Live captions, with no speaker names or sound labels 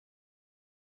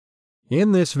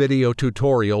In this video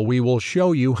tutorial, we will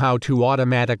show you how to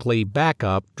automatically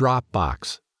backup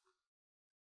Dropbox.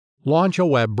 Launch a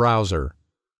web browser.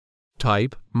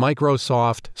 Type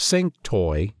Microsoft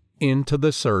SyncToy into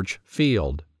the search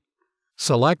field.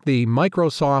 Select the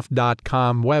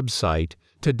Microsoft.com website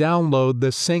to download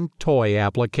the SyncToy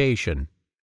application.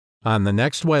 On the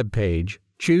next web page,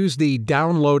 choose the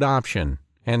Download option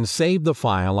and save the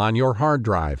file on your hard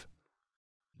drive.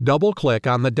 Double-click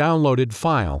on the downloaded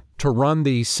file to run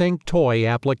the SyncToy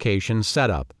application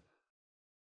setup.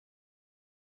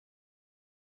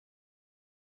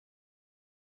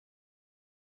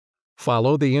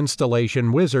 Follow the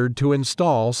installation wizard to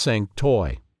install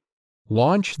SyncToy.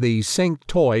 Launch the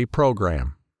SyncToy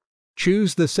program.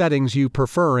 Choose the settings you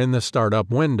prefer in the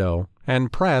startup window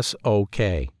and press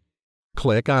OK.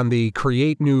 Click on the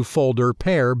Create New Folder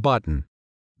Pair button.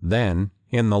 Then,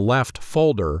 in the left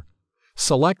folder,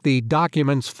 select the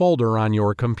Documents folder on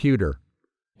your computer,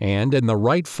 and in the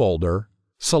right folder,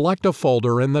 select a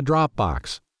folder in the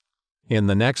Dropbox. In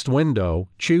the next window,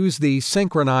 choose the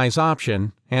Synchronize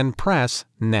option and press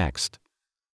Next.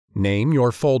 Name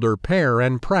your folder pair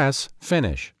and press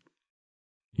Finish.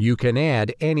 You can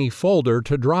add any folder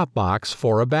to Dropbox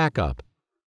for a backup.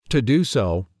 To do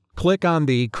so, click on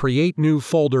the Create New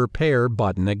Folder Pair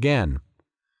button again.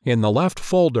 In the left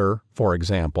folder, for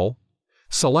example,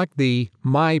 select the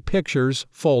My Pictures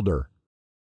folder.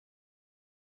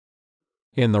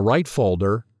 In the right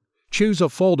folder, choose a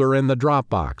folder in the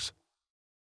Dropbox.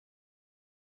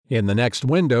 In the next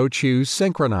window, choose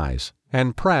Synchronize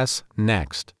and press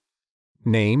Next.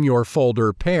 Name your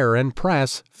folder pair and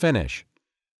press Finish.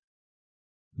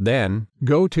 Then,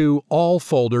 go to All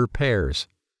Folder Pairs.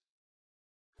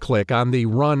 Click on the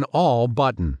Run All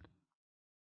button.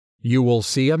 You will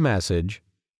see a message: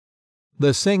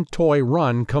 The SyncToy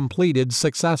run completed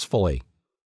successfully.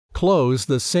 Close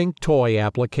the SyncToy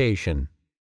application.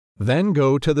 Then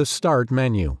go to the Start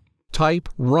menu. Type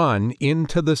Run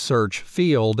into the search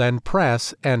field and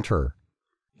press Enter.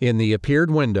 In the appeared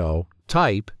window,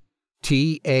 type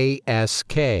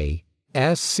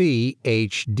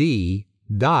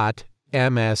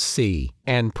taskschd.msc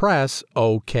and press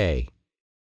OK.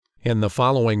 In the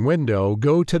following window,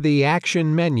 go to the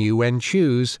Action menu and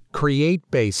choose Create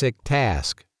Basic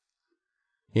Task.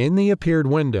 In the appeared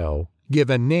window, give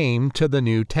a name to the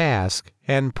new task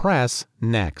and press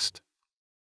Next.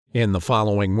 In the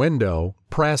following window,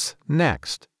 press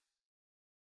Next.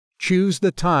 Choose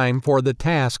the time for the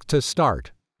task to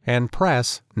start and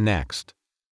press Next.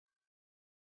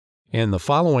 In the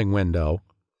following window,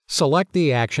 select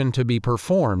the action to be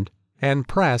performed and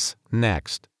press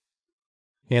Next.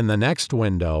 In the next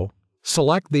window,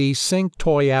 select the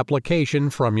SyncToy application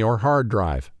from your hard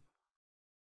drive.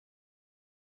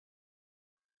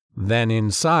 Then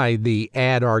inside the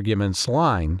Add Arguments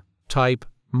line, type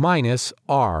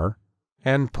 -R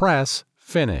and press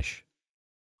Finish.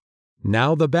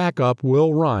 Now the backup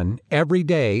will run every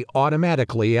day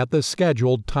automatically at the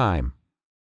scheduled time.